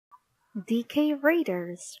DK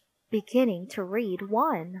Readers, beginning to read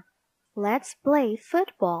 1. Let's play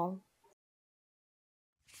football.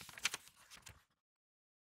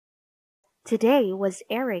 Today was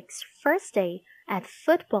Eric's first day at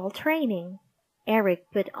football training.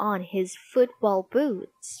 Eric put on his football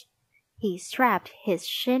boots. He strapped his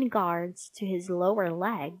shin guards to his lower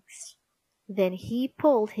legs. Then he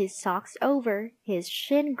pulled his socks over his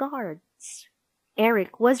shin guards.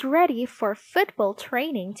 Eric was ready for football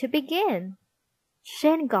training to begin.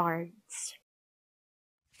 Shin guards.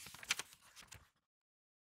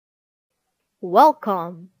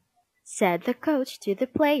 "Welcome," said the coach to the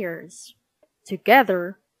players.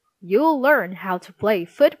 "Together, you'll learn how to play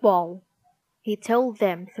football." He told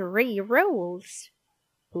them 3 rules.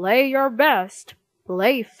 Play your best,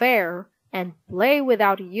 play fair, and play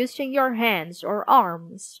without using your hands or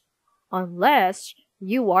arms. Unless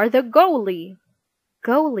you are the goalie.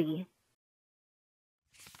 Goalie.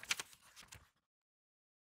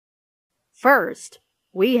 "First,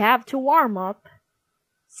 we have to warm up,"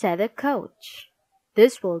 said the coach.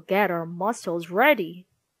 "This will get our muscles ready."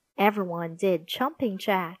 Everyone did jumping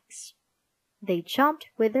jacks. They jumped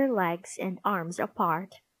with their legs and arms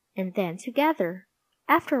apart, and then together.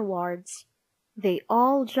 Afterwards, they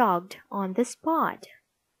all jogged on the spot.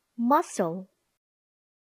 Muscle.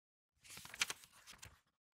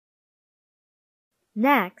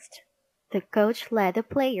 Next, the coach led the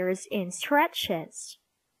players in stretches.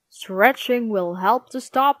 "Stretching will help to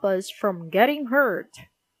stop us from getting hurt,"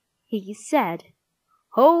 he said.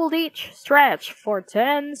 "Hold each stretch for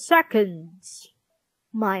 10 seconds.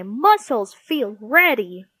 "My muscles feel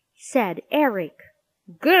ready," said Eric.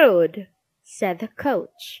 "Good," said the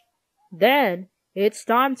coach. "Then it's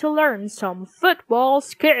time to learn some football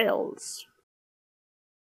skills."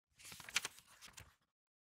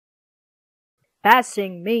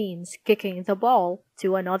 "Passing means kicking the ball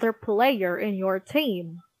to another player in your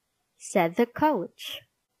team," said the coach.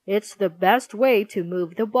 "It's the best way to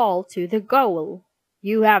move the ball to the goal.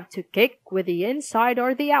 You have to kick with the inside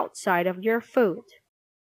or the outside of your foot."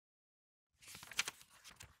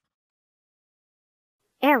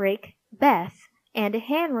 Eric, Beth, and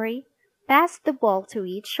Henry passed the ball to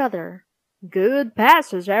each other. "Good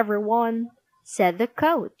passes, everyone," said the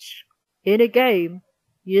coach. "In a game,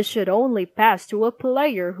 you should only pass to a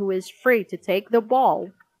player who is free to take the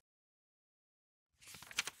ball."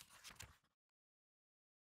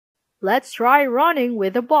 "Let's try running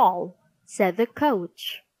with the ball," said the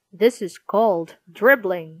coach. "This is called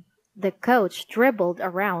dribbling." The coach dribbled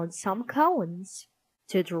around some cones.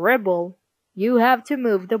 "To dribble, you have to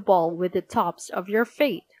move the ball with the tops of your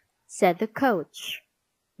feet," said the coach.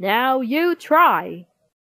 "Now you try."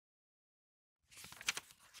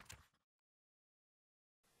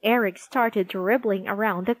 Eric started dribbling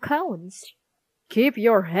around the cones. "Keep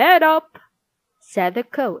your head up," said the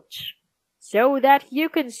coach, "so that you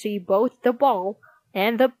can see both the ball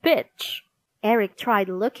and the pitch." Eric tried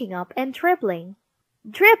looking up and dribbling.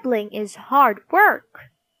 "Dribbling is hard work,"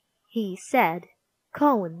 he said.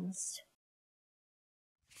 "Cones."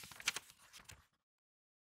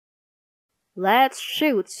 "Let's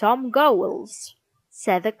shoot some goals,"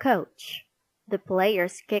 said the coach. The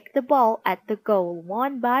players kicked the ball at the goal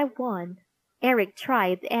one by one. Eric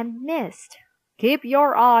tried and missed. "Keep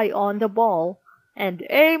your eye on the ball and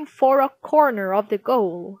aim for a corner of the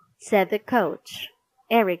goal," said the coach.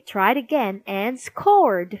 Eric tried again and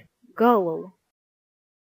scored. Goal.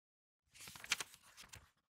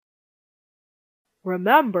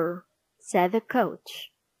 "Remember," said the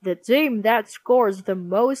coach, "the team that scores the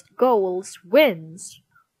most goals wins.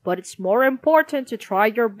 But it's more important to try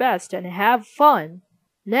your best and have fun.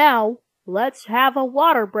 Now, let's have a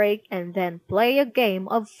water break and then play a game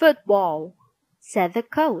of football," said the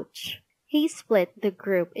coach. He split the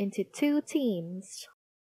group into 2 teams.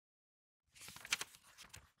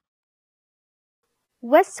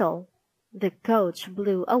 Whistle. The coach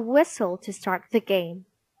blew a whistle to start the game.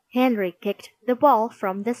 Henry kicked the ball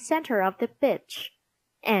from the center of the pitch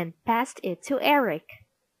and passed it to Eric.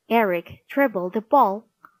 Eric dribbled the ball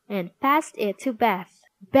and passed it to Beth.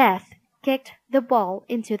 Beth kicked the ball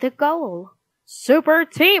into the goal. "Super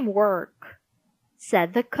teamwork,"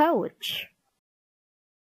 said the coach.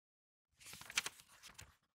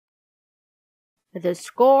 "The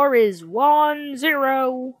score is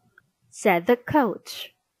 1-0, said the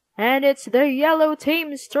coach, "and it's the yellow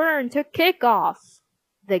team's turn to kick off."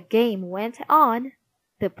 The game went on.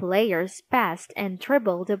 The players passed and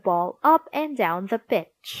dribbled the ball up and down the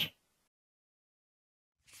pitch.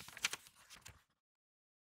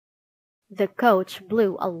 The coach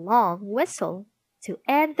blew a long whistle to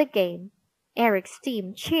end the game. Eric's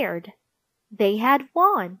team cheered. They had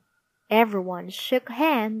won. Everyone shook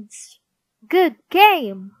hands. "Good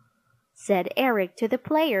game," said Eric to the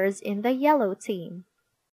players in the yellow team.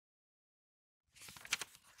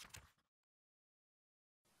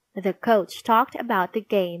 The coach talked about the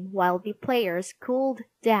game while the players cooled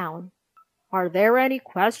down. "Are there any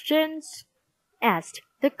questions?" asked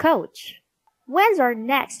the coach. "When's our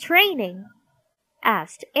next training?"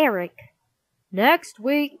 asked Eric. "Next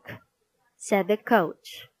week," said the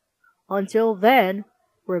coach. "Until then,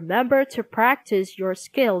 remember to practice your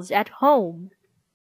skills at home."